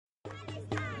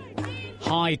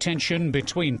High tension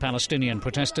between Palestinian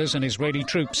protesters and Israeli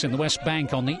troops in the West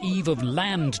Bank on the eve of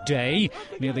Land Day.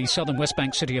 Near the southern West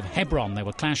Bank city of Hebron, there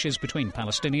were clashes between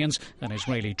Palestinians and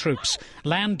Israeli troops.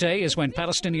 Land Day is when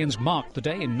Palestinians marked the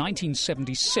day in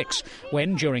 1976,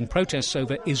 when, during protests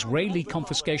over Israeli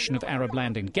confiscation of Arab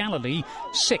land in Galilee,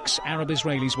 6 Arab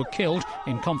Israelis were killed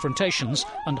in confrontations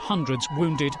and hundreds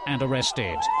wounded and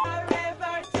arrested.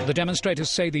 The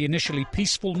demonstrators say the initially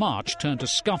peaceful march turned to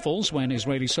scuffles when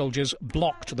Israeli soldiers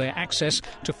blocked their access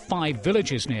to 5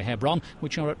 villages near Hebron,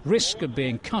 which are at risk of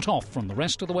being cut off from the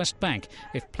rest of the West Bank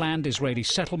if planned Israeli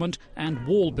settlement and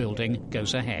wall building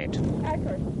goes ahead.